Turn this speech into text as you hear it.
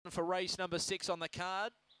for race number 6 on the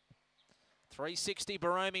card. 360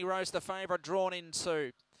 Baromi Rose, the favourite, drawn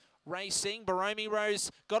into racing. Baromi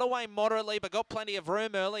Rose got away moderately, but got plenty of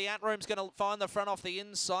room early. Outroom's going to find the front off the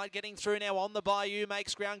inside. Getting through now on the Bayou,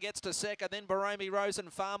 makes ground, gets to second. Then Baromi Rose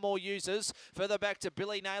and far more users. Further back to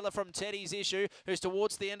Billy Naylor from Teddy's Issue, who's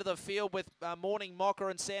towards the end of the field with Morning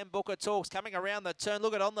Mocker and Sam Booker Talks coming around the turn.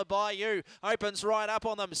 Look at on the Bayou. Opens right up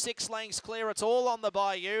on them. 6 lengths clear. It's all on the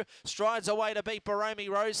Bayou. Strides away to beat Baromi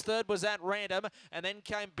Rose. Third was at random. And then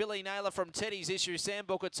came Billy Naylor from Teddy's Issue. Sam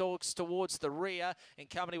Booker Talks towards the rear in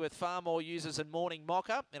company with far more users and Morning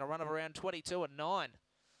Mocker in a run of around 22 and 9.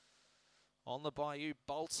 On the Bayou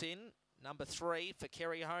bolts in number 3 for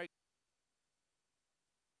Kerry Hogan.